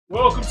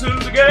Welcome to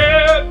the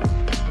G.A.B.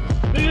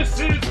 This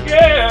is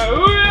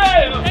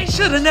G.A.B. They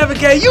should have never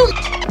gave you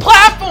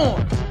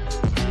platform.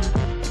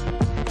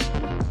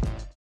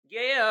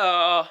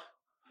 Yeah.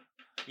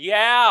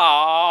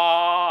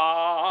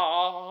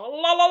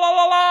 La la la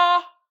la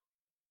la.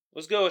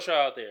 What's good with y'all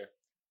out there?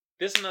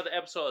 This is another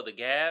episode of the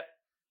G.A.B.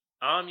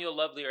 I'm your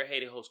lovely or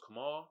hated host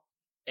Kamal,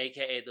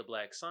 aka the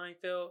Black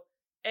Seinfeld,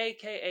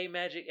 aka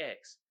Magic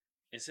X.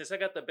 And since I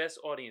got the best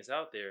audience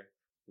out there,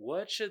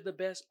 what should the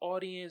best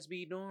audience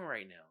be doing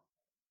right now?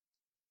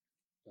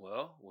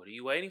 Well, what are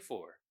you waiting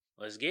for?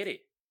 Let's get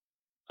it.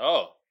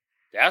 Oh,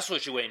 that's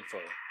what you're waiting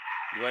for.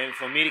 You're waiting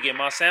for me to get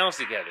my sounds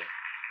together.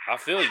 I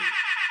feel you.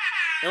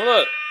 And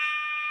look,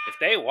 if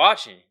they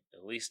watching,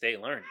 at least they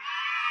learning.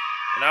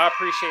 And I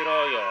appreciate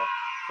all y'all,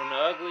 from the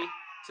ugly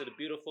to the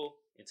beautiful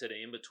and to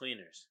the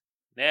in-betweeners.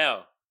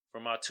 Now,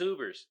 for my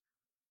tubers,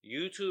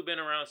 YouTube been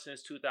around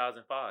since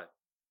 2005.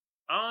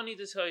 I don't need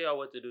to tell y'all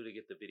what to do to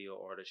get the video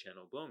or the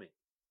channel booming.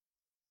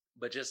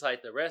 But just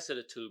like the rest of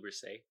the tubers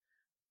say,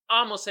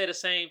 I'm going to say the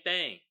same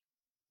thing.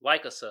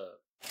 Like a sub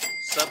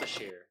a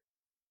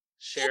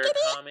share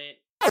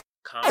a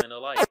comment a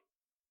like.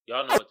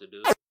 Y'all know what to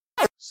do.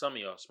 Some of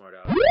y'all smart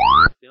out.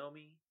 Feel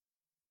me?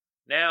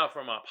 Now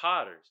for my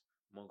potters,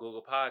 I'm on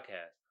Google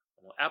Podcasts,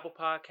 I'm on Apple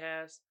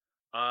Podcasts,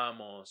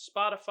 I'm on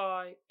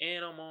Spotify,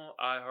 and I'm on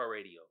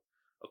iHeartRadio.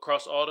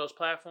 Across all those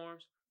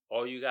platforms,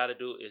 all you got to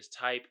do is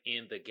type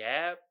in the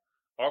G.A.B.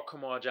 or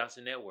Kamal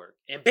Johnson Network,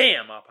 and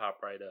bam, I'll pop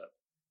right up.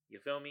 You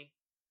feel me?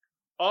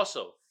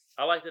 Also,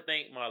 I'd like to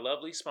thank my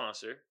lovely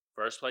sponsor,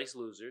 First Place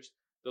Losers.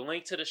 The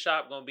link to the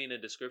shop going to be in the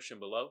description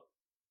below.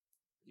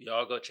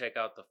 Y'all go check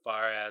out the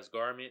fire-ass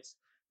garments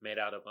made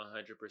out of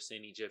 100%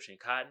 Egyptian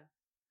cotton.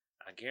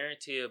 I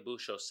guarantee it'll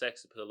boost your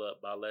sex appeal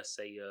up by, let's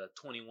say,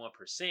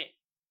 21%.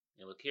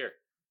 And look here,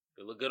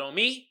 if it look good on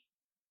me,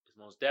 it's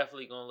most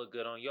definitely going to look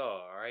good on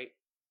y'all, all right?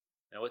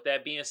 Now, with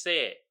that being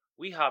said,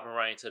 we hopping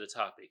right into the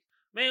topic.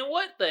 Man,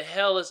 what the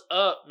hell is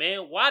up,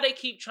 man? Why they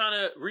keep trying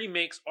to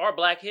remix our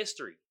Black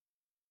history?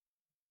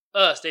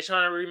 They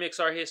trying to remix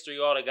our history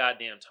all the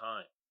goddamn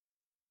time.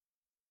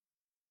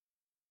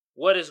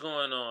 What is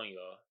going on,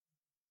 y'all?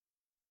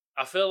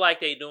 I feel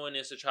like they doing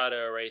this to try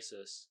to erase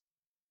us.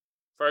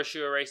 First,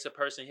 you erase a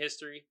person's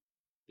history.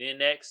 Then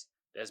next,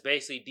 that's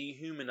basically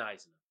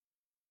dehumanizing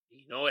them.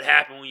 You know what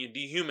happened when you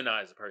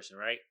dehumanize a person,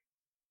 right?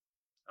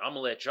 I'm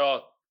going to let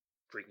y'all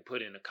freaking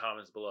put it in the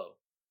comments below.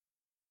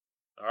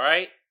 All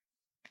right?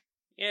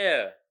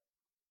 Yeah.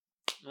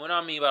 What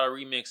I mean by a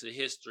remix of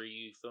history,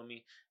 you feel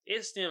me?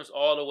 It stems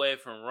all the way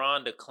from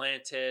Ron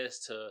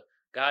DeClantes to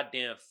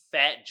goddamn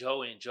Fat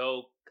Joe and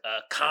Joe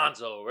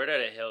Conzo,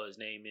 whatever the hell his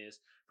name is.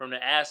 From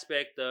the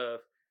aspect of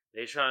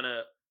they trying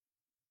to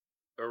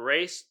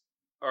erase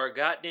our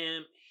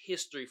goddamn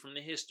history from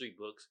the history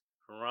books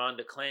from Ron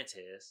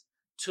DeClantes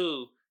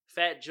to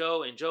Fat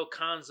Joe and Joe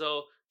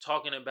Conzo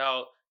talking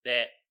about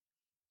that,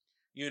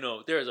 you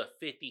know, there's a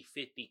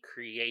 50-50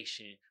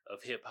 creation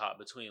of hip-hop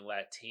between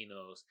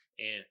Latinos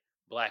and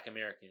Black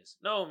Americans.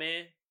 No,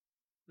 man.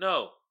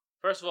 No.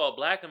 First of all,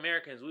 Black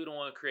Americans, we don't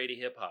want to create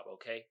hip-hop,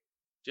 okay?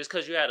 Just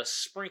because you had a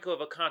sprinkle of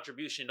a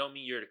contribution don't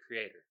mean you're the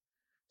creator.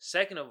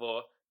 Second of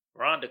all,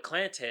 Ron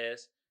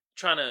DeClantes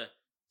trying to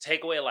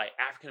take away like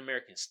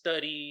African-American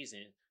studies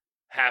and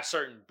have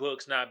certain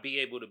books not be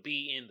able to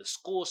be in the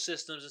school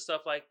systems and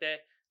stuff like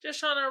that.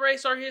 Just trying to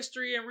erase our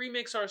history and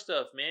remix our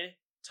stuff, man.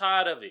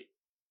 Tired of it.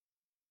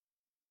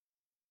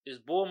 It's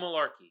bull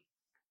malarkey.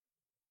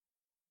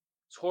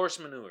 It's horse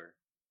manure.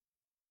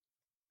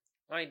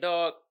 Like,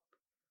 dog,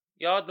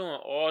 y'all doing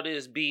all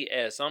this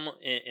BS.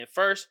 And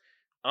first,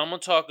 I'm going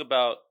to talk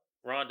about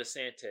Ron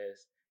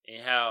DeSantis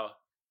and how,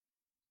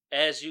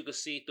 as you can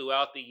see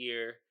throughout the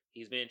year,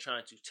 he's been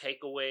trying to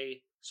take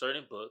away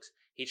certain books.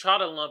 He tried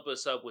to lump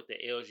us up with the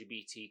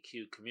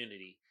LGBTQ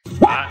community.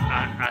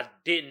 I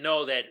didn't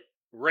know that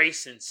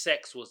race and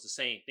sex was the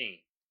same thing.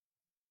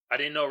 I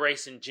didn't know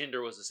race and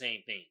gender was the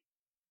same thing.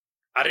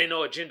 I didn't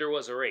know a gender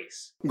was a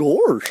race.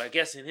 Gorge. But I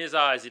guess in his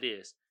eyes it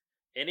is.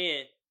 And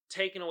then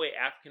taking away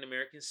African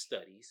American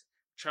studies,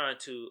 trying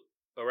to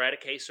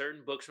eradicate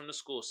certain books from the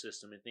school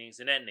system and things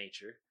in that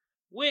nature,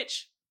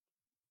 which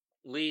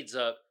leads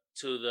up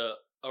to the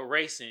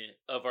erasing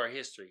of our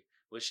history,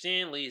 which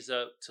then leads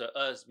up to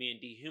us being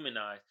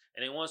dehumanized.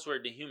 And then once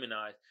we're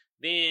dehumanized,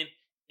 then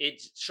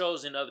it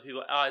shows in other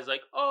people's eyes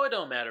like, oh, it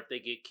don't matter if they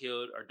get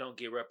killed or don't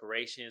get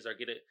reparations or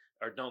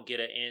don't get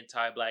an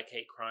anti-Black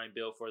hate crime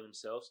bill for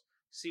themselves.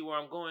 See where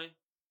I'm going?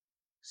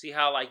 See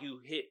how like you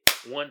hit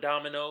one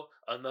domino,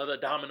 another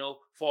domino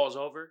falls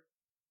over?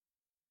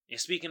 And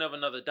speaking of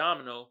another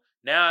domino,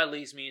 now it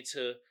leads me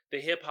into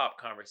the hip-hop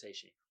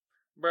conversation.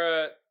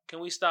 Bruh, can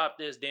we stop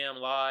this damn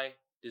lie,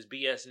 this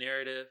BS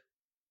narrative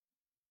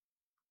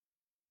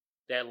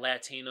that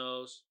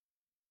Latinos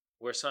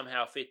were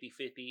somehow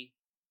 50-50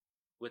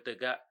 with the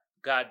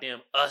goddamn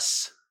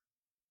us,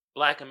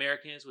 Black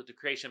Americans, with the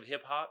creation of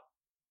hip-hop?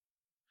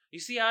 You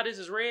see how this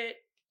is read?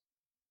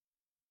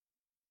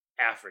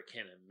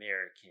 African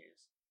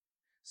Americans.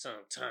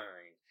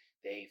 Sometimes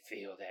they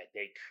feel that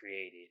they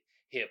created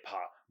hip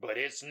hop, but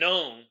it's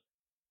known.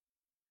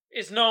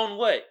 It's known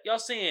what? Y'all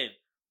saying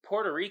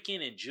Puerto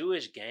Rican and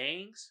Jewish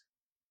gangs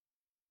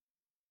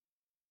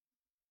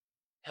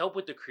help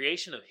with the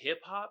creation of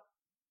hip hop?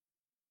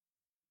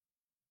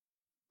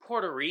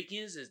 Puerto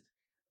Ricans is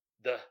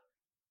the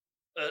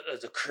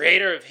the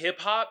creator of hip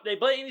hop. They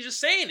blatantly just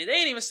saying it. They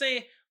ain't even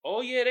saying,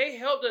 "Oh yeah, they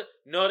helped."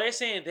 No, they're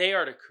saying they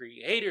are the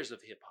creators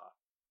of hip hop.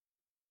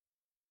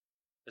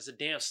 That's a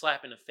damn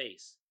slap in the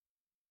face.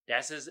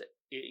 That's his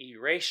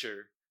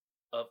erasure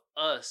of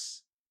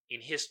us in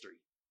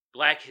history,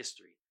 Black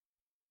history.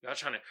 Y'all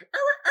trying to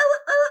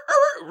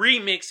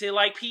remix it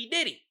like P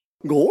Diddy.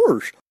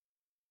 Gosh.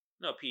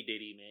 No, P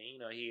Diddy, man. You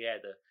know he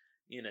had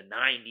in the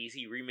 '90s.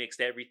 He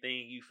remixed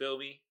everything. You feel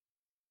me?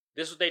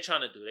 This is what they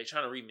trying to do. They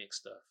trying to remix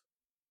stuff.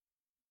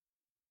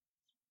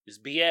 It's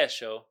BS,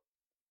 show.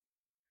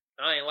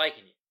 I ain't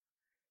liking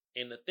it.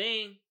 And the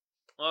thing,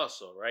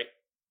 also, right,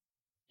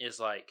 is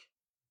like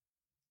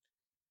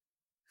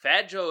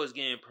Fat Joe is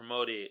getting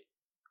promoted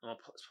on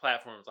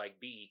platforms like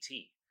BET.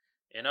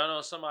 And I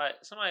know somebody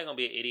gonna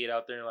be an idiot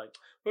out there like,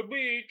 but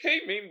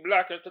BET mean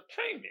black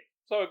entertainment,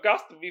 so it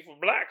got to be for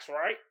blacks,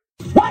 right?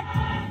 What?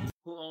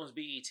 Who owns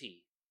BET?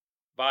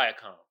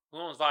 Viacom. Who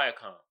owns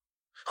Viacom?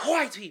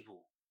 White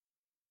people.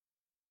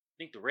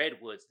 I think the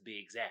Redwoods, to be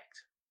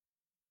exact.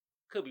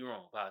 Could be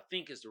wrong, but I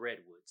think it's the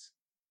Redwoods.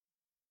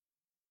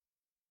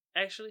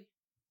 Actually,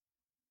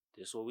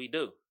 this is what we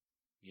do.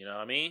 You know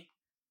what I mean?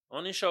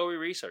 On this show, we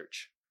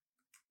research.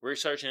 We're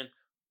researching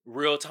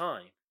real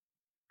time.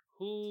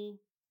 Who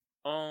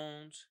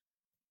owns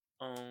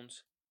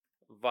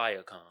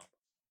Viacom?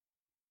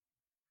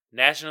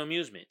 National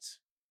Amusements.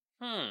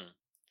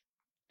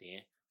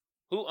 Then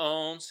who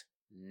owns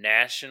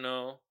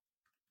National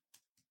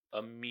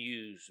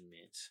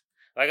Amusements?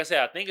 Like I said,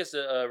 I think it's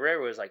the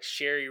Redwood. It's like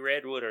Sherry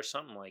Redwood or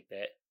something like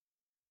that.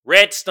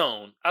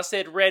 Redstone. I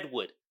said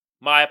Redwood.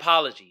 My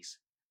apologies.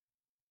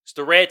 It's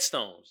the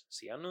Redstones.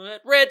 See, I knew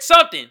that. Red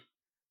something.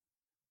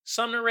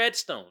 Sumner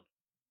Redstone.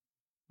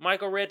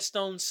 Michael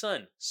Redstone's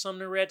son.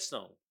 Sumner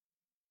Redstone.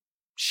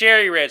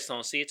 Sherry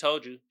Redstone. See, I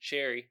told you.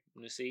 Sherry.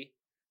 You see?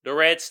 The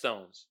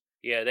Redstones.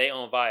 Yeah, they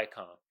own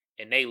Viacom.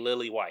 And they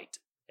lily white,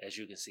 as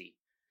you can see.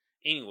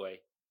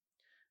 Anyway,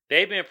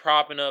 they've been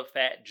propping up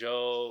Fat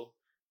Joe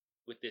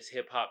with this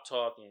hip-hop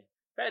talking.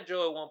 Fat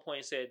Joe at one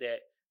point said that,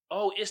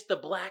 oh, it's the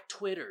black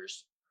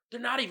Twitters. They're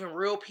not even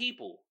real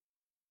people.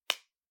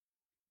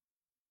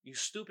 You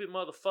stupid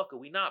motherfucker.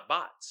 We not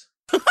bots.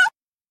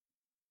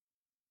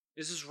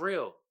 This is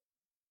real.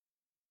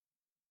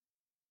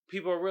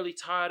 People are really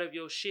tired of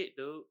your shit,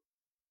 dude.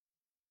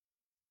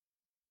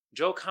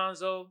 Joe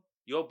Conzo,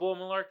 your boy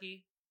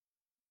Malarkey,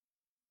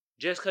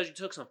 just because you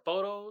took some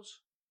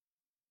photos,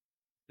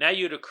 now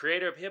you're the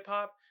creator of hip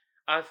hop.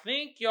 I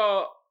think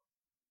y'all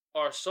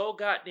are so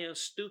goddamn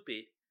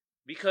stupid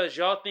because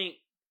y'all think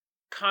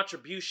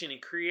contribution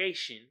and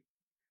creation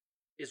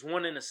is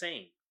one and the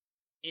same.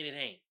 And it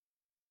ain't.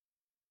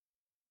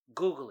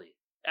 Google it.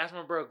 Ask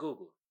my bro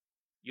Google.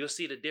 You'll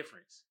see the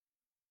difference.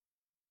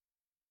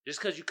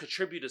 Just because you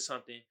contribute to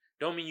something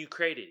don't mean you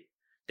created it.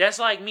 That's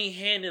like me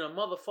handing a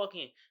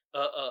motherfucking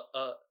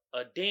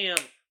a damn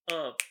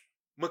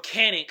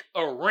mechanic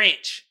a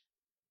wrench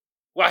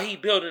while he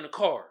building a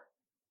car.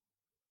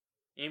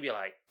 And you be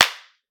like,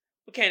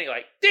 mechanic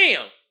like,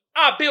 damn,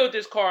 I built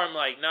this car. I'm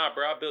like, nah,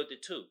 bro, I built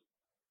it too.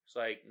 It's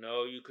like,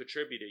 no, you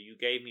contributed. You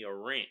gave me a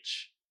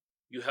wrench.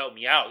 You helped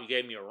me out. You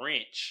gave me a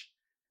wrench.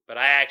 But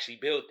I actually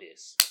built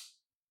this.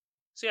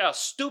 See how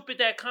stupid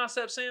that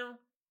concept sound?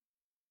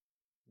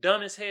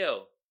 Dumb as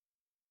hell.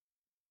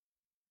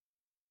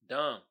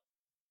 Dumb.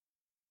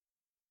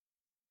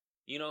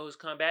 You know who's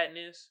combating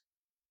this?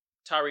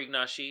 Tariq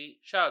Nasheed.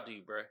 Shout out to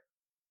you, bruh.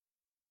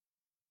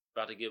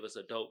 About to give us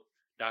a dope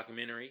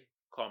documentary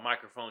called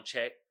Microphone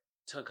Check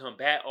to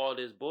combat all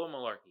this bull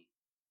malarkey.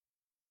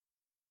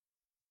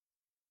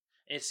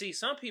 And see,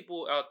 some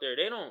people out there,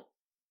 they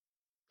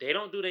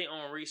don't do their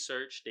own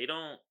research. They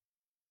don't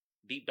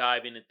deep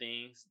dive into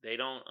things. They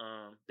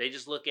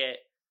just look at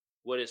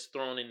what is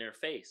thrown in their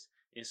face.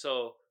 And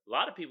so a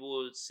lot of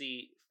people would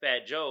see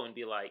Fat Joe and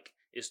be like,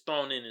 it's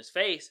thrown in his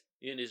face,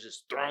 and it's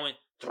just throwing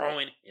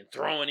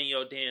in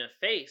your damn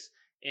face.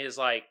 And it's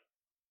like,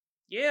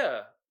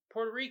 yeah,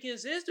 Puerto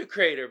Ricans is the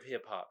creator of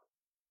hip hop.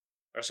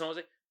 Or someone's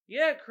like,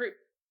 yeah,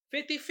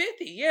 50-50.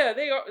 Yeah,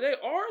 they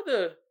are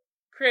the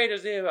creators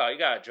of hip hop. You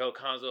got Joe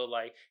Conzo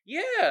like,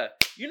 yeah,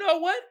 you know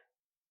what?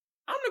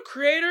 I'm the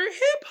creator of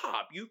hip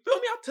hop. You feel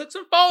me? I took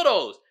some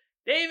photos.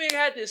 They even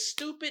had this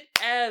stupid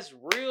ass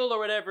reel or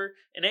whatever,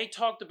 and they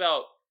talked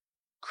about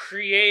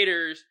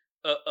creators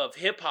of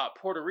hip hop,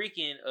 Puerto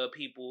Rican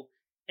people,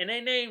 and they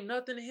named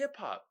nothing to hip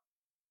hop.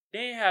 They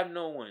ain't have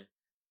no one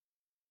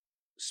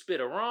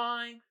spit a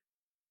rhyme,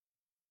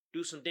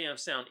 do some damn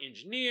sound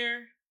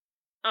engineer,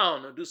 I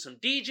don't know, do some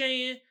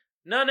DJing,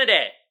 none of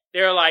that.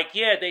 They're like,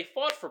 yeah, they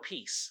fought for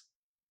peace.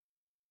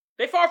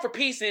 They fought for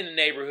peace in the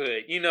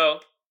neighborhood, you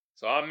know.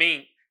 So I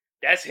mean,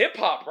 that's hip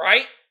hop,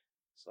 right?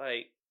 It's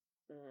like,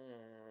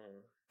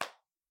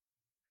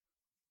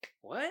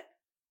 what?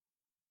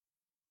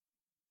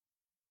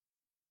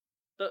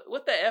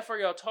 what the F are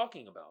y'all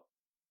talking about?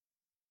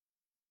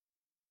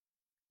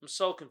 I'm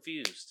so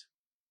confused.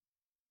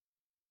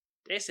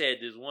 They said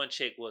this one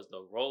chick was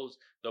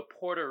the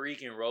Puerto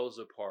Rican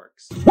Rosa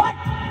Parks.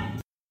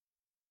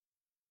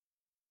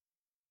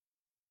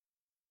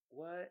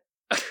 What?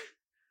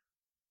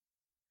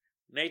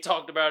 They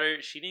talked about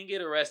her. She didn't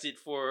get arrested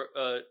for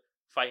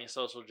fighting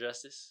social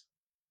justice.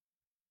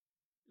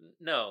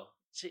 No.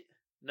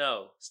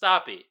 No.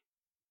 Stop it.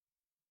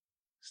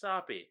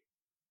 Stop it.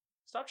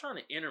 Stop trying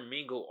to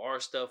intermingle our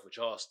stuff with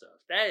y'all stuff.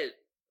 That is,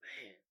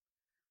 man.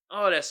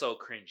 Oh, that's so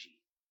cringy.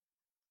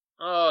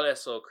 Oh,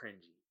 that's so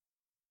cringy.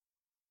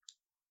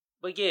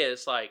 But yeah,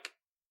 it's like,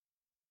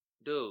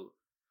 dude,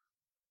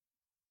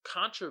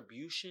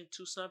 contribution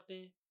to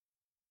something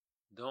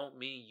don't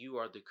mean you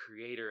are the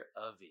creator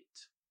of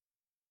it.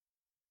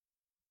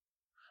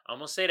 I'm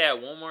going to say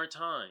that one more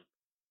time.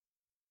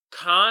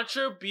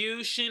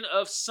 Contribution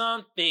of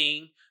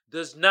something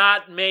does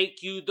not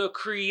make you the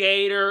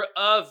creator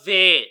of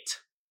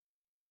it.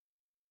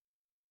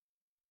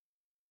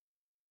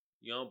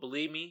 You don't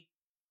believe me?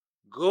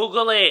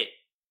 Google it.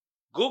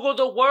 Google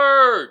the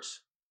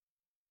words.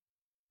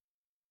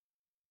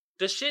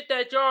 The shit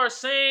that y'all are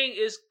saying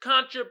is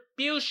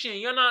contribution.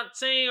 You're not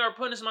saying or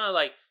putting somebody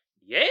like,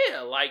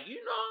 yeah, like, you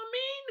know what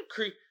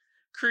I mean?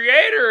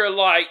 Creator,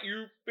 like,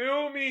 you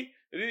feel me?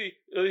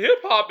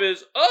 Hip hop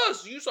is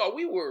us. You saw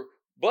we were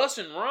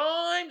busting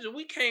rhymes and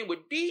we came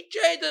with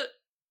DJ.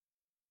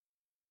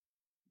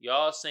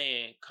 Y'all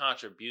saying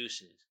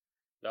contributions.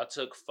 Y'all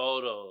took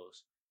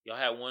photos. Y'all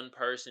had one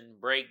person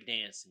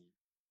breakdancing.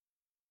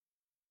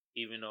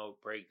 Even though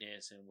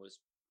breakdancing was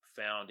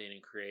founded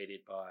and created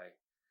by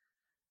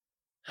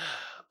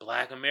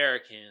Black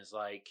Americans,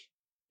 like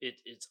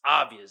it's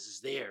obvious, it's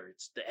there,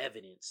 it's the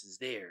evidence is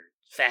there,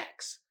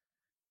 facts.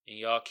 And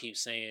y'all keep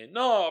saying,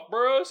 no,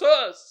 bro, it's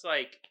us.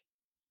 Like,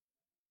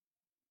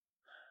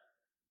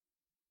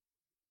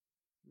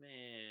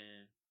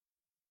 man,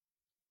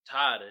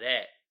 tired of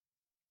that.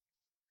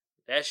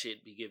 That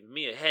shit be giving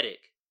me a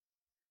headache.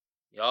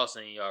 Y'all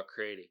saying y'all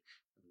created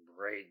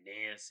break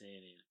dancing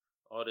and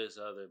all this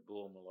other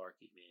bull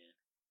malarkey, man.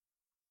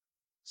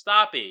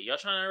 Stop it. Y'all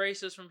trying to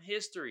erase us from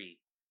history.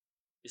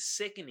 It's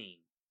sickening.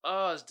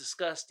 Oh, it's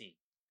disgusting.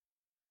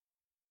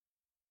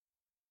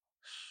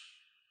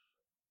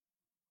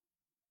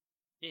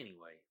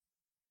 Anyway,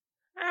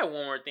 I have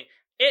one more thing.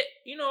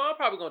 I'm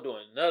probably gonna do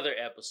another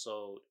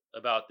episode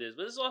about this,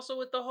 but it's also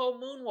with the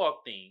whole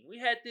moonwalk thing. We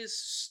had this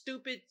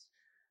stupid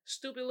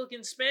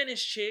looking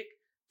Spanish chick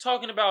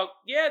talking about,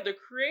 yeah, the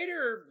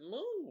creator of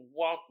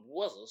moonwalk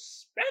was a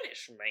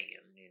Spanish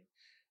man. And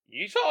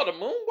you saw the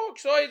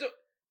moonwalk,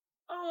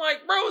 I'm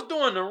like, bro, it's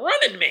doing the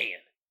running man.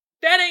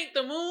 That ain't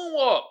the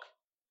moonwalk.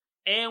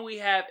 And we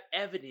have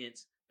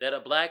evidence that a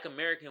Black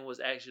American was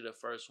actually the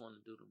first one to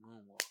do the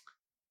moonwalk.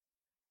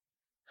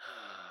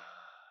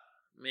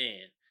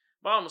 Man.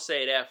 But I'm going to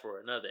say that for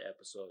another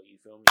episode, you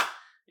feel me?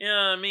 You know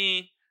what I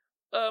mean?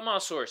 My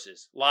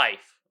sources.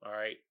 Life, all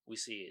right? We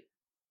see it.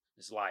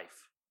 It's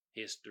life.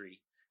 History.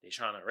 They're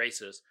trying to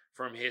erase us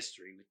from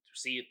history. We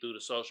see it through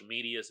the social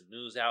medias and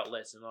news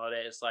outlets and all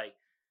that. It's like,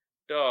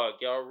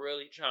 dog, y'all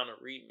really trying to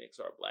remix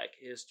our Black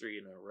history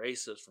and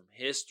erase us from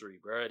history,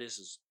 bro. This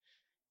is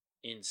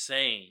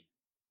insane.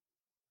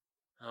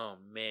 Oh,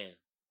 man.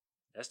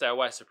 That's that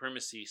white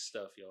supremacy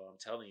stuff, y'all. I'm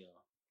telling y'all.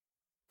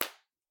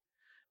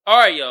 All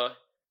right, y'all.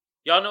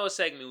 Y'all know what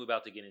segment we're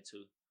about to get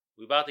into.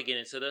 We're about to get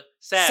into the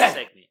sad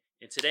segment.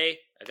 And today,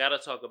 I got to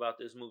talk about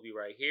this movie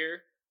right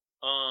here.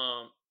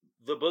 The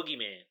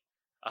Boogeyman.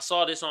 I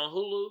saw this on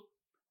Hulu,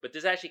 but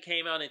this actually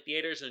came out in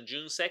theaters on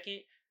June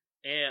 2nd.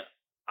 And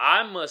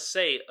I must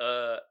say,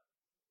 I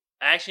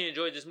actually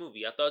enjoyed this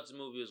movie. I thought this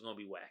movie was going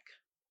to be whack.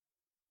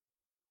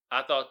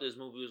 I thought this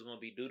movie was going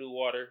to be doo-doo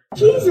water.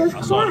 Jesus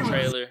I saw the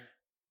trailer.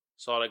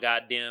 Saw the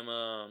goddamn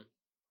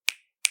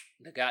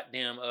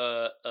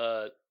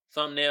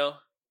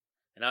thumbnail.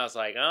 And I was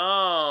like,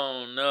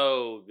 oh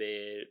no,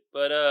 babe.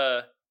 But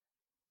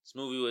this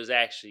movie was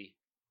actually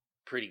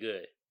pretty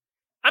good.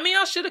 I mean,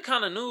 I should have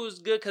kind of knew it was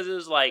good because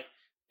it's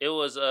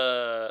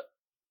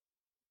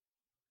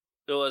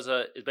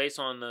based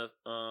on the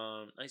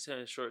I said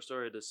a short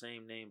story of the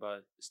same name by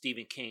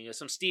Stephen King. There's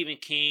some Stephen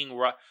King.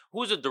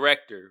 Who's the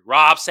director?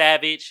 Rob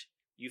Savage.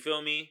 You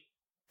feel me?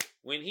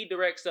 When he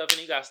directs stuff and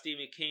he got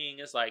Stephen King,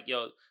 it's like,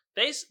 yo,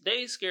 they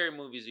scary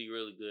movies are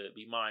really good.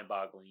 Be mind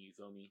boggling. You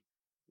feel me?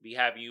 Be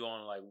having you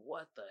on like,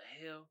 what the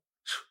hell?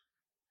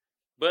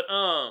 But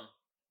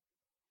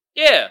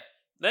yeah.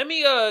 Let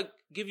me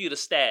give you the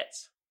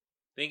stats.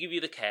 Then give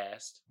you the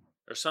cast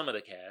or some of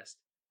the cast,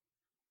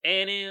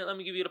 and then let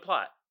me give you the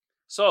plot.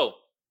 So,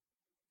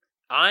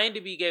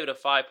 IMDb gave it a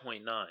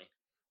 5.9.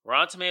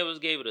 Rotten Tomatoes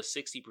gave it a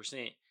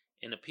 60%,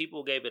 and the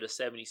people gave it a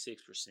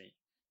 76%.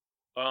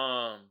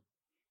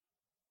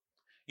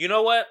 You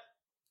know what?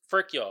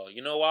 Frick y'all.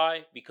 You know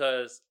why?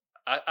 Because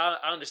I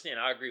understand.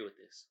 I agree with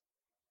this.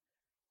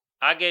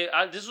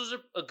 This was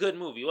a good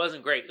movie. It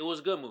wasn't great. It was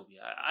a good movie.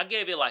 I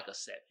gave it like a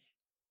 7.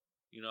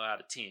 Out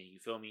of 10. You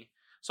feel me?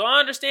 So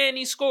I understand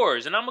these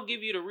scores, and I'm gonna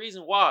give you the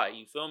reason why.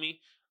 You feel me?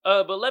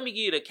 But let me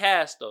give you the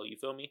cast though. You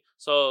feel me?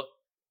 So,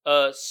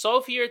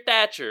 Sophia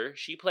Thatcher,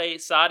 she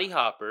played Sadie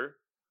Hopper,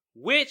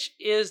 which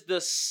is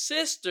the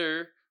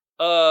sister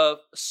of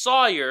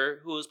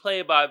Sawyer, who was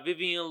played by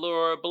Vivian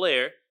Laura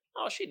Blair.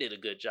 Oh, she did a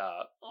good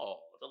job. Oh,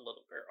 the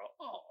little girl.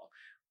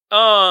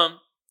 Oh,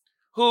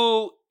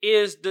 who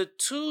is the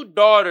two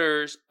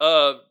daughters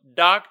of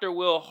Dr.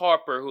 Will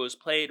Harper, who is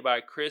played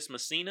by Chris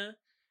Messina,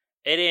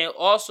 and then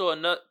also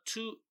another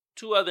two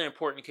other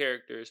important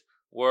characters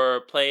were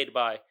played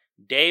by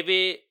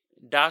David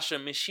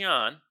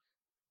Dashamishian.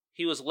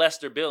 He was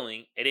Lester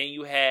Billing, and then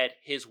you had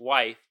his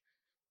wife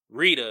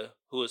Rita,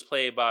 who was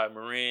played by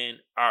Marin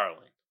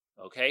Ireland.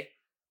 Okay,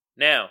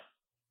 now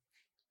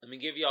let me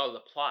give y'all the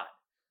plot.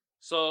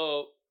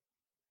 So,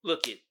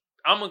 look it.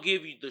 I'm gonna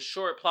give you the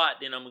short plot,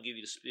 then I'm gonna give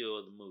you the spiel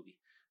of the movie.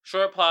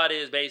 Short plot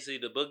is basically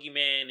the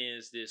boogeyman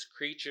is this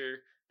creature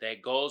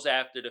that goes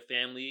after the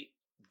family,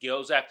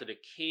 goes after the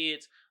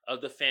kids of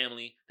the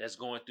family that's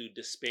going through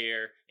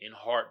despair and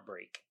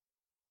heartbreak.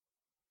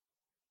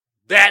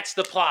 That's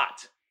the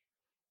plot.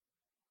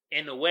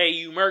 And the way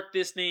you murk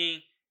this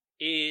thing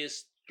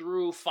is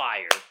through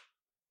fire.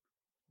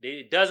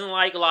 It doesn't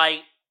like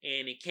light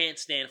and it can't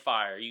stand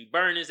fire. You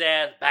burn his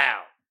ass,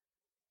 bow.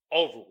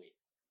 Over with.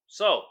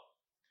 So,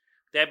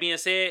 that being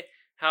said,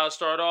 how it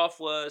started off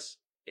was,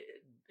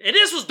 and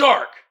this was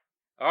dark.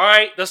 All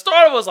right, the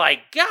start was like,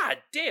 God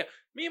damn.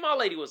 Me and my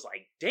lady was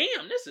like,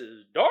 damn, this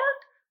is dark.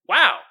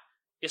 Wow.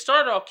 It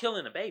started off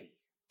killing a baby.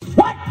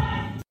 What?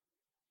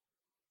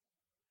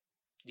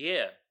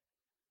 Yeah.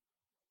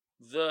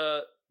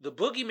 The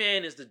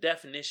boogeyman is the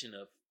definition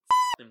of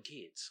them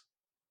kids.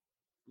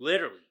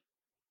 Literally.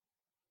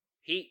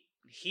 He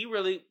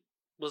really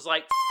was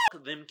like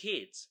them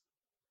kids.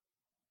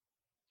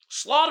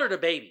 Slaughtered a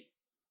baby.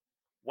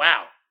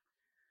 Wow.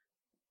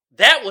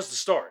 That was the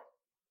start.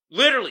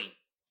 Literally.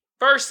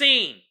 First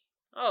scene.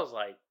 I was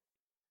like.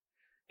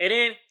 And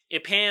then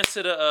it pans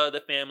to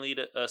the family,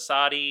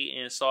 Sadie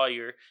and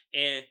Sawyer.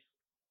 And,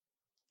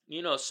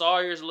 you know,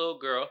 Sawyer's little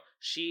girl,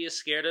 she is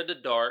scared of the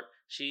dark.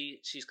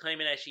 She's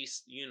claiming that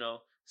she's, you know,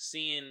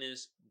 seeing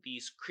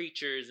these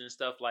creatures and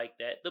stuff like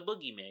that. The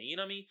boogeyman, you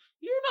know what I mean?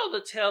 You know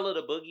the tale of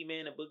the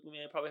boogeyman. The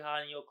boogeyman probably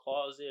hiding in your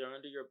closet or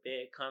under your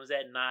bed, comes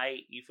at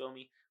night, you feel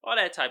me? All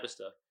that type of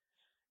stuff.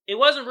 It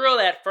wasn't real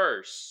at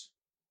first.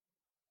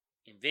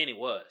 And then it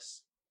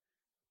was.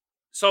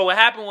 So what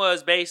happened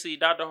was basically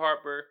Dr.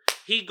 Harper,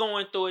 he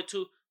going through it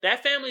too.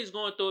 That family is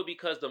going through it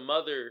because the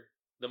mother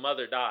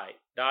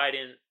died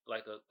in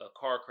like a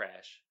car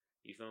crash.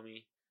 You feel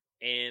me?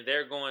 And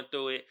they're going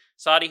through it.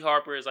 Sadie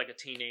Harper is like a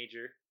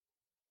teenager,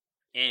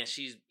 and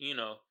she's, you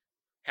know,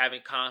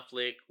 having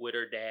conflict with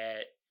her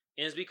dad,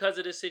 and it's because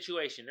of this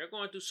situation. They're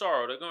going through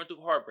sorrow. They're going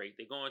through heartbreak.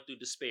 They're going through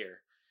despair.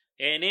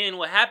 And then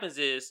what happens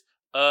is,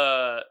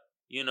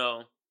 you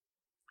know,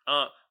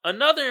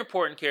 another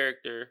important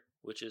character,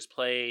 which is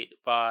played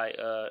by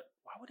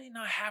why would they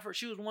not have her?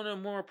 She was one of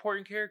the more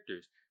important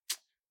characters.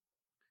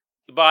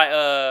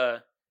 By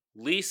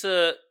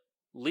Lisa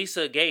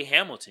Gay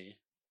Hamilton.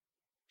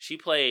 She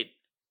played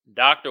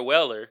Dr.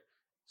 Weller.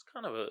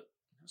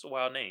 It's a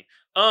wild name.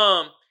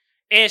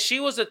 And she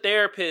was a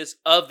therapist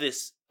of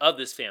this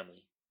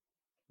family.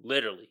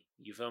 Literally.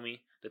 You feel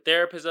me? The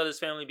therapist of this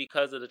family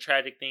because of the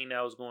tragic thing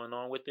that was going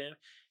on with them.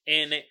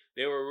 And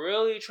they were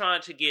really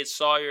trying to get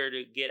Sawyer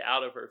to get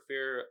out of her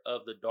fear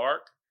of the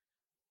dark.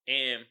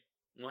 And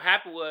what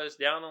happened was,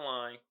 down the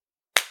line,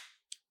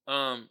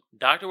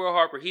 Dr. Will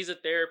Harper, he's a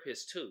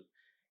therapist too.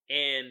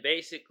 And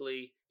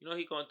basically, you know,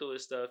 he going through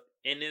his stuff.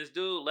 And this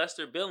dude,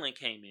 Lester Billing,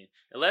 came in.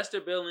 And Lester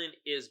Billing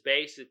is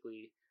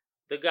basically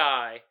the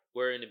guy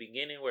where in the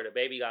beginning where the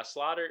baby got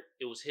slaughtered,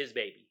 it was his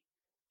baby.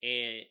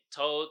 And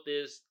told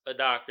a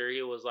doctor,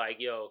 he was like,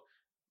 yo,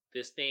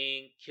 this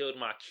thing killed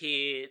my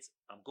kids.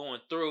 I'm going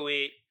through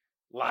it.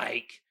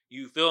 Like,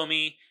 you feel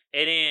me?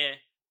 And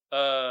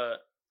then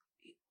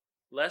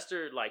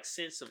Lester like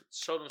showed him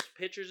some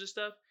pictures and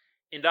stuff.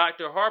 And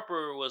Dr.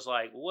 Harper was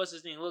like, well, what's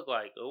this thing look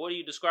like? Or what are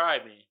you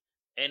describing?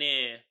 And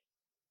then,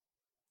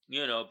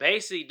 you know,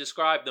 basically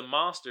described the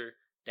monster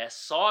that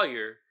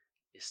Sawyer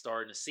is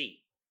starting to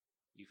see.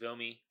 You feel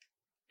me?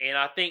 And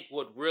I think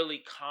what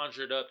really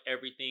conjured up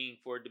everything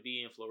for it to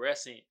be in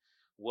fluorescent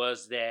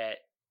was that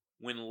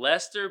when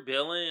Lester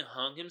Billing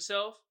hung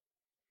himself,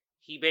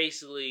 he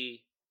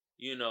basically,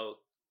 you know,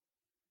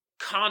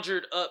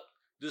 conjured up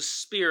the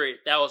spirit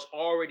that was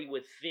already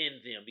within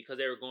them because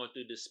they were going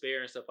through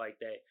despair and stuff like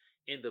that.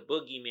 And the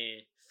boogeyman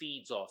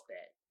feeds off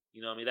that.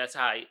 You know what I mean? That's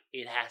how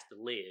it has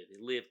to live. It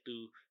lived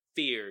through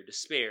fear,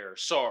 despair,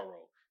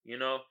 sorrow, you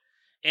know?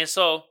 And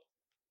so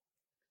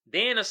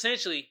then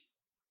essentially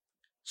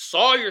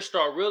Sawyer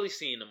started really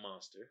seeing the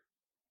monster.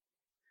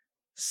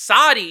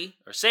 Sadie,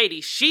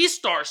 she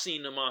starts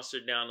seeing the monster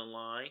down the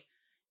line.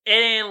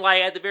 And then,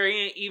 like, at the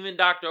very end, even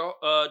Dr.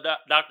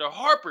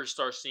 Harper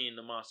starts seeing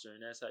the monster.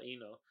 And that's how, you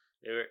know,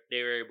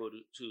 they were able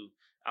to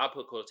I'll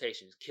put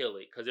quotations, kill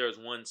it. Because there was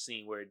one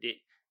scene where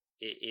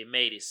it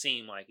made it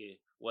seem like it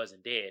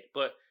wasn't dead.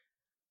 But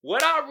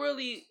what I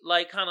really,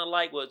 kind of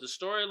like was the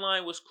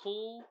storyline was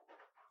cool.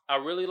 I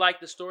really like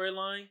the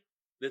storyline.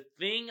 The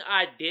thing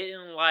I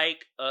didn't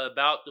like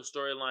about the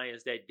storyline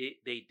is that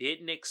they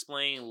didn't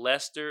explain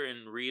Lester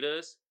and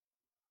Rita's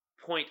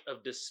point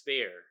of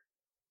despair.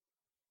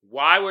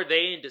 Why were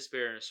they in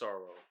despair and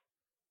sorrow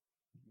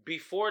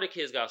before the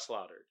kids got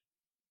slaughtered?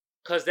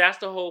 Because that's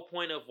the whole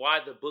point of why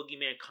the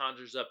boogeyman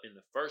conjures up in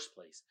the first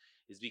place,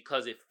 is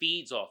because it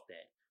feeds off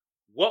that.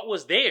 What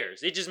was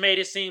theirs? It just made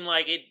it seem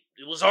like it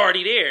was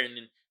already there, and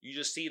then you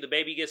just see the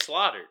baby get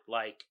slaughtered.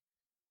 Like,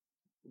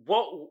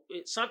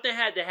 something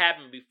had to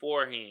happen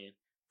beforehand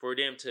for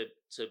them to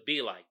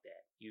be like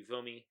that. You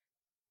feel me?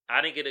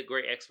 I didn't get a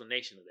great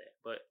explanation of that,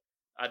 but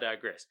I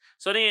digress.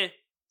 So then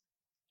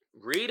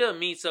Rita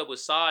meets up with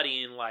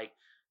Saudi, and like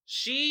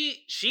she's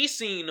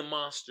seen the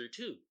monster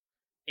too.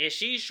 And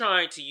she's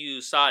trying to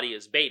use Saudi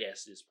as bait at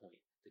this point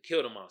to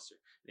kill the monster.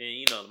 And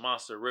you know, the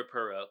monster rip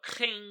her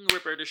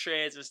to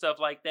shreds and stuff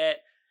like that.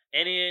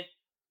 And then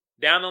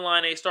down the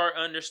line they start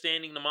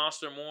understanding the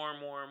monster more and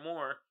more and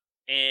more.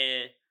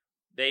 And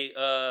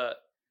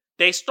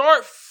they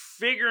start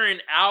figuring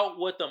out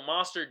what the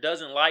monster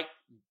doesn't like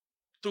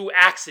through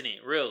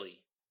accident,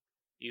 really.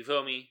 You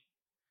feel me?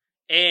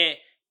 And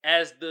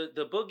as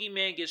the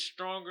boogeyman gets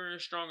stronger and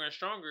stronger and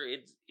stronger,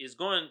 it's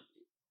going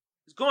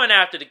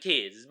after the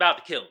kids. It's about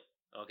to kill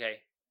them. Okay?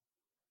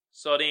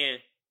 So then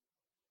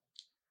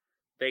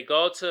they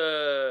go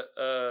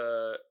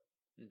to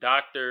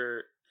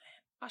Dr.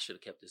 I should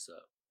have kept this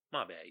up.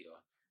 My bad, y'all.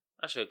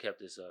 I should have kept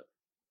this up.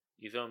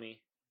 You feel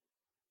me?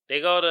 They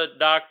go to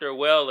Dr.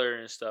 Weller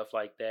and stuff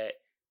like that.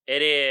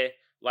 And then,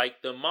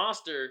 like, the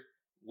monster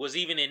was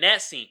even in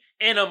that scene.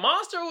 And the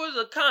monster was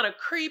a kind of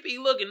creepy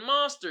looking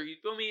monster. You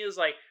feel me? It's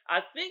like,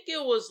 I think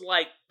it was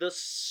like the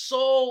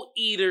soul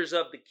eaters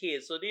of the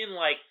kids. So then,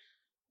 like,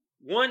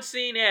 one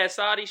scene had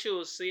Saudi, she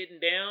was sitting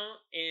down,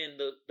 and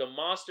the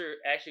monster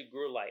actually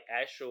grew like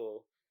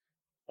actual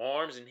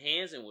arms and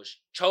hands and was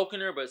choking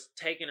her but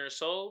taking her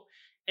soul.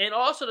 And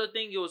also the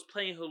thing, it was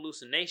playing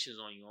hallucinations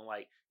on you.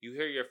 Like, you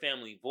hear your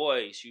family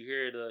voice, you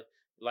hear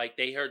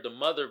they heard the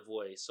mother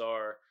voice,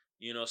 or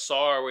you know,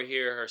 Sarah would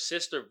hear her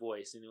sister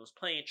voice, and it was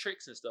playing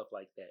tricks and stuff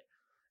like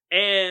that.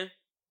 And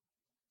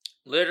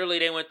literally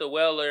they went to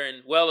Weller,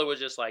 and Weller was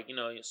just like, you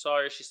know,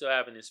 sorry, she's still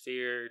having this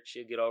fear,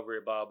 she'll get over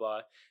it, blah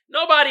blah.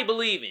 Nobody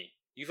believing.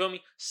 You feel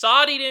me?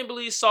 Saudi didn't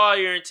believe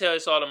Sawyer until he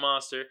saw the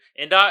monster,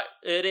 and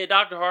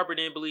Dr. Harper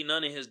didn't believe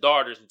none of his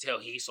daughters until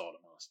he saw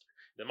the monster.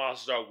 The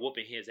monster started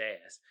whooping his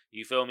ass.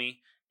 You feel me?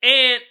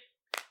 And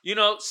you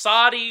know,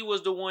 Saudi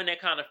was the one that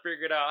kind of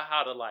figured out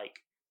how to like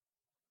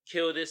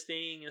kill this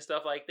thing and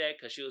stuff like that,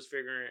 because she was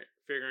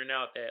figuring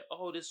out that,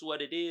 oh, this is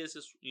what it is.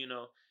 This, you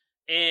know.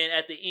 And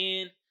at the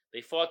end,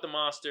 they fought the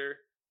monster.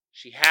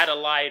 She had a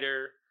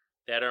lighter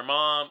that her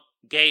mom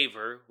gave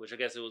her, which I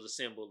guess it was a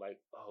symbol like,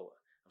 oh,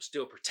 I'm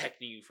still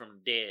protecting you from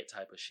the dead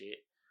type of shit.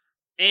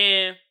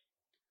 And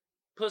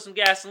put some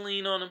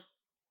gasoline on them,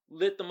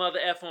 lit the mother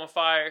F on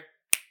fire,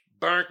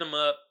 burnt them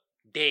up,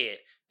 dead.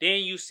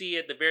 Then you see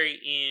at the very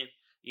end,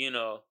 you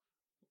know,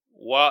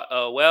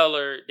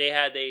 Weller, they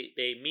had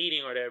they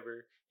meeting or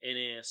whatever, and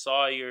then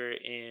Sawyer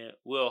and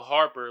Will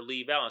Harper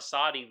leave out, and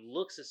Saudi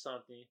looks at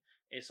something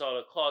and saw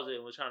the closet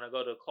and was trying to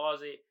go to the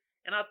closet,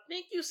 and I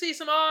think you see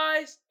some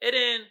eyes, and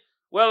then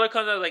Weller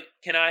comes out like,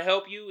 "Can I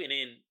help you?" And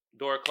then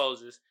door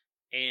closes,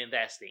 and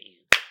that's the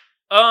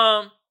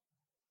end.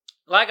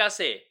 Like I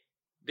said,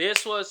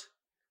 this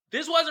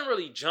wasn't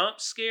really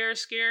jump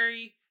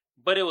scary,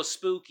 but it was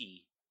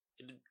spooky.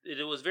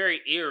 It was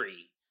very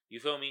eerie. You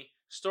feel me?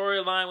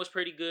 Storyline was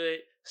pretty good,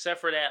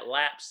 except for that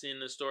lapse in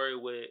the story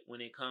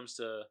when it comes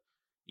to,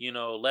 you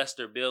know,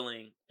 Lester, Bill,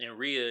 and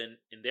Rhea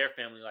and their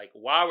family. Like,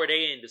 why were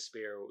they in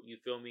despair? You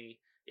feel me?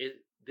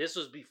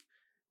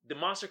 The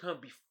monster come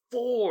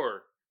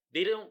before.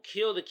 They don't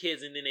kill the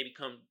kids and then they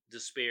become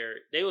despair.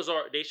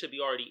 They should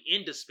be already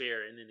in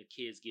despair and then the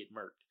kids get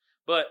murked.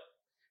 But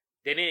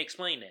they didn't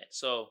explain that.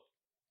 So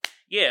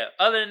yeah,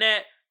 other than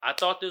that, I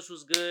thought this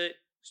was good.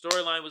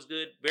 Storyline was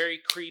good, very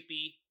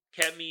creepy,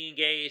 kept me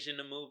engaged in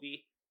the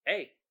movie.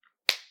 Hey,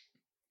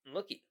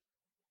 look it.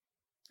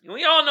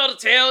 We all know the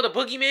tale, the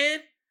boogeyman.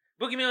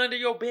 Boogeyman under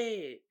your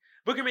bed.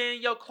 Boogeyman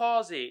in your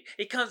closet.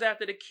 It comes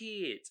after the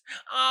kids.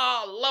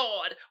 Oh,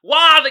 Lord.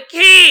 Why the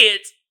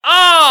kids?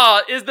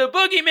 Oh, is the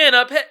boogeyman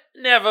a pet?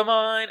 Never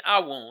mind. I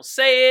won't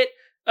say it.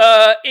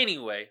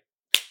 Anyway,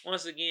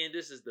 once again,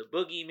 this is the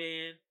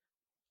boogeyman.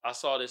 I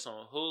saw this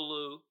on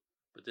Hulu,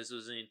 but this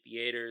was in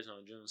theaters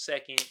on June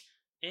 2nd.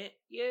 And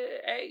yeah,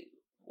 hey,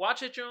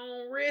 watch at your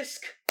own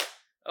risk.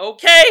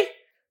 Okay?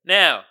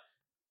 Now,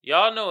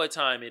 y'all know what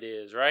time it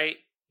is, right?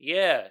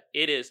 Yeah,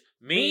 it is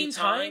meme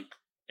time.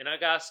 And I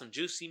got some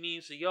juicy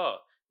memes for y'all.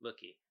 Look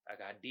it, I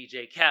got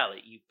DJ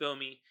Khaled, you feel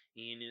me?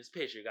 He in this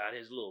picture got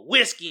his little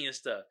whiskey and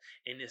stuff.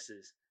 And it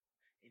says,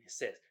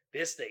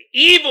 this the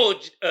evil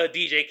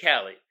DJ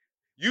Khaled.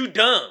 You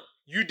dumb.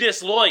 You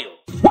disloyal.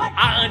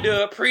 I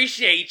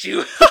underappreciate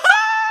you.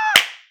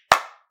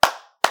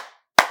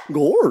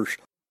 Gosh.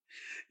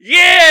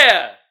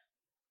 Yeah!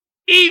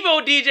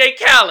 Evil DJ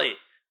Khaled.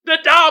 The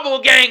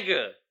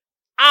doppelganger.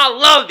 I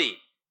loved it.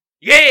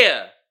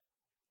 Yeah.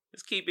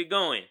 Let's keep it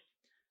going.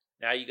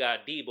 Now you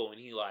got Debo, and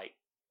he like,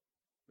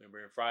 remember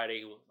in Friday,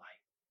 he was like,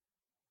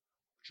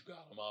 what you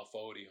got on my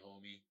 40,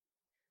 homie?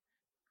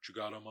 What you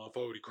got on my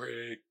 40,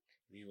 Craig?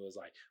 And he was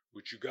like,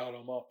 what you got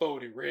on my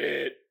 40,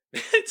 Red?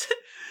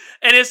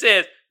 And it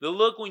says, the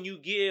look when you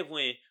give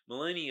when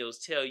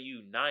millennials tell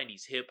you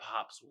 90s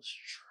hip-hops was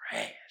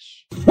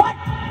trash.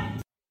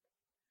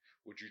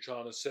 What you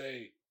trying to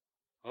say?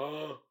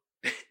 Huh?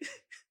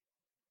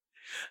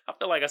 I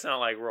feel like I sound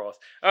like Ross.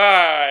 All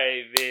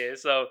right, man.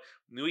 So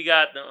we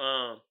got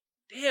the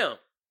damn.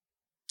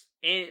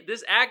 And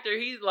this actor,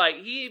 he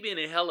been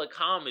in hella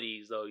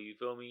comedies though, you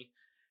feel me?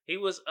 He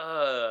was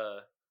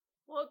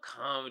what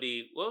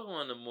comedy? What was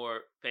one of the more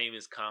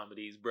famous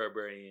comedies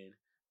bruh in?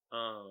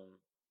 Damn,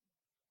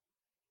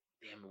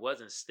 it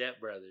wasn't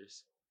Step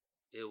Brothers.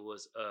 It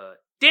was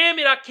damn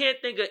it, I can't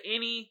think of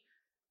any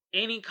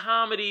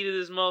comedy that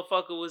this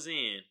motherfucker was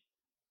in.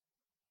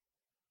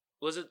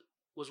 Was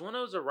one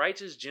of those the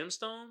Righteous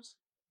Gemstones?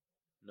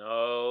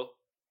 No.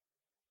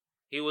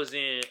 He was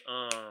in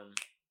I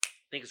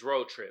think it's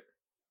Road Trip.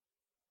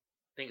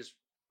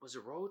 Was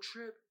it Road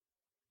Trip?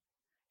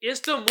 It's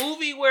the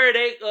movie where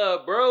they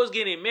bros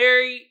getting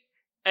married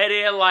and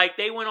then like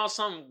they went on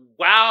some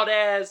wild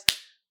ass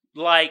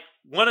like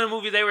one of the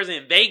movies they was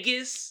in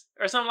Vegas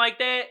or something like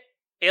that.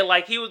 And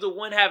like he was the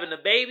one having the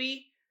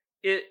baby.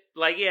 It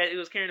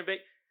was carrying the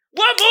baby.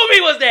 What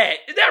movie was that?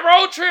 Is that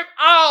Road Trip?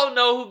 I don't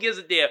know who gives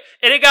a damn.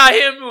 And it got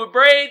him with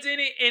braids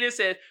in it, and it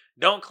says,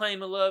 "Don't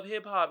claim to love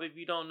hip hop if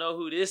you don't know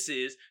who this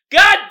is."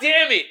 God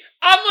damn it!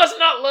 I must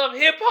not love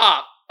hip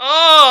hop.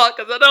 Oh,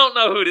 because I don't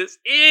know who this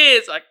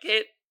is. I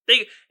can't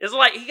think. It's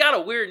like he got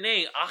a weird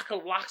name,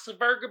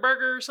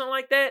 Burger or something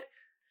like that.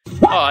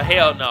 Oh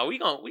hell no! We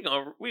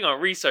gonna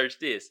research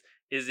this.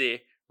 Is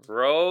it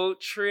Road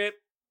Trip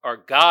or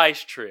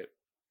Guy's Trip?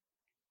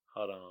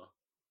 Hold on.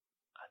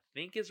 I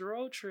think it's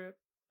Road Trip.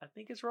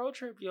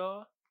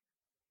 Y'all.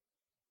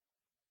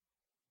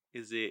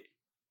 Is it?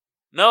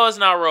 No, it's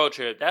not Road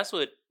Trip. That's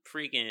what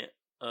freaking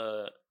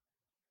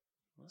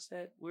what's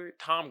that weird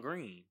Tom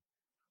Green?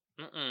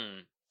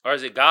 Or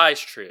is it Guy's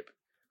Trip?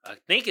 I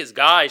think it's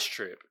Guy's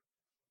Trip.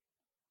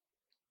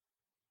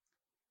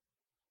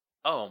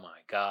 Oh my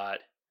god.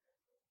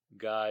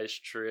 Guy's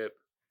Trip.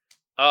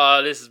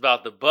 Oh, this is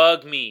about to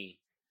bug me.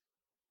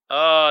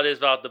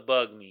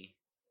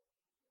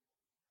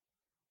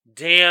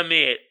 Damn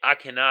it. I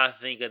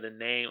cannot think of the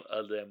name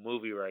of the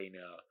movie right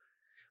now.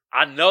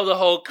 I know the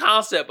whole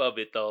concept of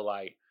it though.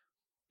 Like,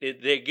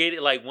 they're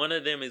getting, like, one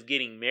of them is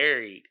getting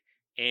married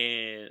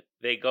and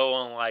they go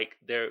on, like,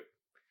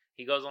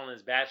 he goes on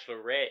his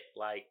bachelorette,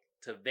 like,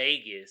 to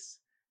Vegas,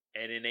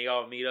 and then they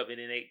all meet up and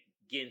then they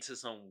get into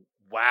some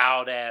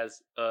wild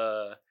ass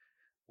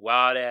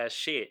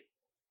shit.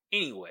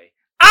 Anyway,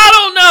 I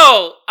don't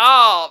know.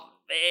 Oh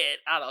man,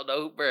 I don't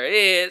know who Bird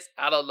is.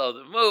 I don't know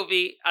the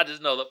movie. I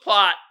just know the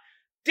plot.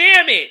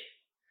 Damn it!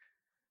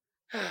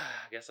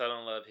 I guess I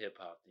don't love hip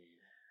hop then.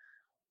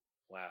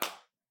 Wow.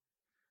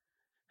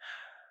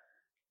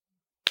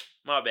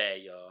 My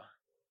bad, y'all.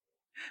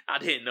 I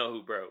didn't know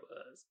who Bird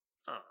was.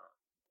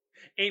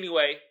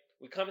 Anyway,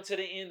 we coming to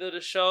the end of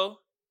the show.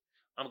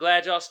 I'm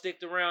glad y'all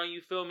sticked around,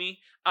 you feel me?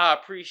 I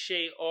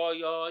appreciate all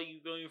y'all,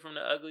 you feel me? From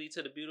the ugly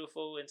to the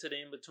beautiful and to the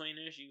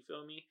in-betweeners, you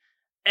feel me?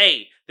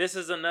 Hey, this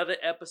is another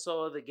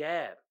episode of the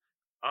G.A.B.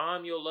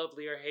 I'm your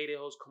lovely or hated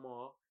host,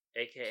 Kamal,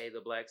 a.k.a.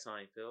 the Black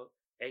Seinfeld,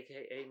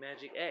 a.k.a.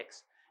 Magic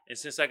X. And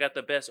since I got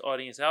the best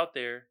audience out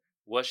there,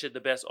 what should the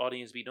best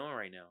audience be doing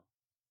right now?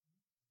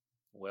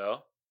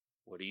 Well,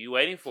 what are you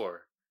waiting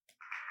for?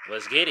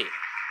 Let's get it.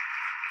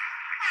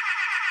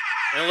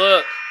 And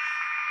look,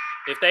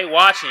 if they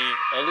watching,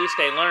 at least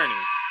they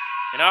learning.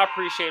 And I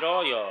appreciate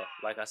all y'all,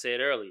 like I said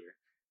earlier.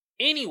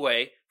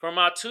 Anyway, for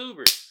my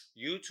tubers,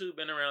 YouTube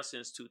been around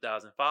since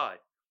 2005.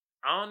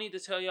 I don't need to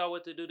tell y'all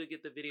what to do to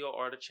get the video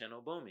or the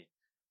channel booming.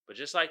 But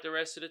just like the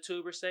rest of the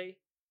tubers say,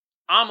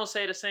 I'm going to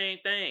say the same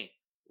thing.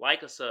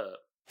 Like a sub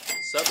a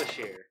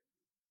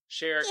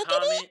share a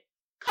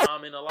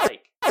comment a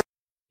like.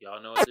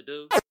 Y'all know what to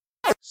do?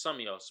 Some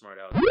of y'all smart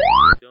out there,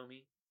 you feel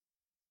me?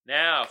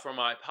 Now, for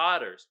my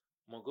potters,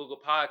 I'm on Google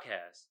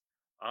Podcasts.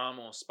 I'm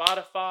on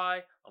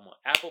Spotify, I'm on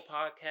Apple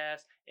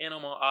Podcasts, and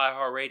I'm on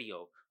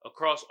iHeartRadio.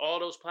 Across all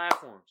those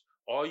platforms,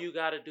 all you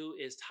got to do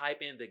is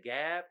type in the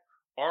G.A.B.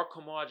 or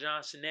Kamal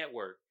Johnson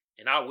Network,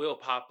 and I will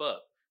pop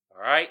up.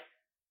 All right?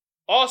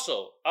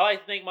 Also, I'd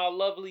like to thank my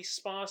lovely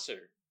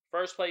sponsor,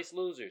 First Place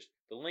Losers.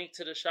 The link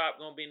to the shop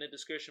going to be in the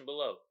description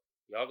below.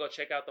 Y'all go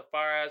check out the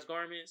fire-ass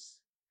garments.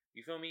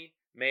 You feel me?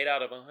 Made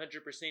out of 100%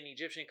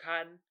 Egyptian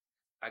cotton.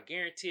 I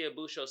guarantee it'll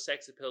boost your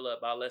sex appeal up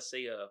by, let's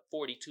say,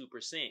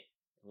 42%.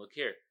 And look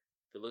here,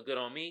 if it look good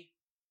on me,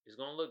 it's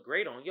going to look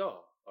great on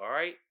y'all. All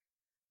right?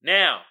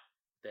 Now,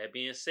 that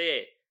being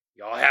said,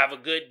 y'all have a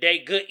good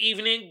day, good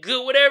evening,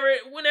 good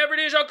whenever it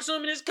is y'all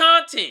consuming this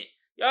content.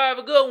 Y'all have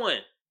a good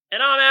one.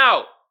 And I'm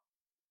out.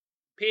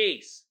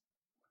 Peace.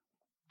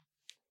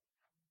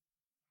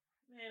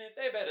 Man, if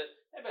they better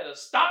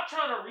stop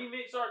trying to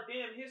remix our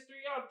damn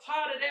history. I'm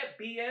tired of that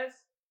BS.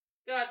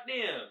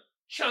 Goddamn.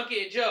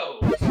 Chunky Joe.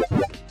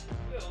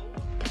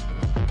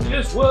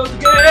 This was the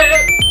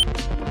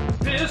Gab.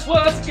 This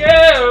was the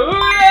Gab.